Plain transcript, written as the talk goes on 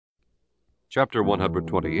Chapter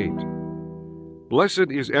 128.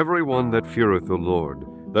 Blessed is every one that feareth the Lord,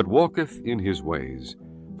 that walketh in his ways.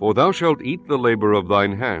 For thou shalt eat the labor of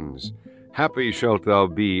thine hands. Happy shalt thou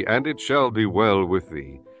be, and it shall be well with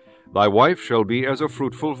thee. Thy wife shall be as a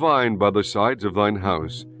fruitful vine by the sides of thine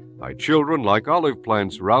house, thy children like olive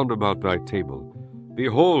plants round about thy table.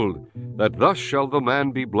 Behold, that thus shall the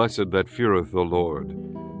man be blessed that feareth the Lord.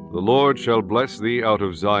 The Lord shall bless thee out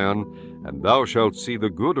of Zion, and thou shalt see the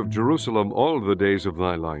good of Jerusalem all the days of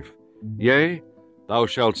thy life. Yea, thou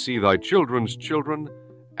shalt see thy children's children,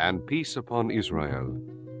 and peace upon Israel.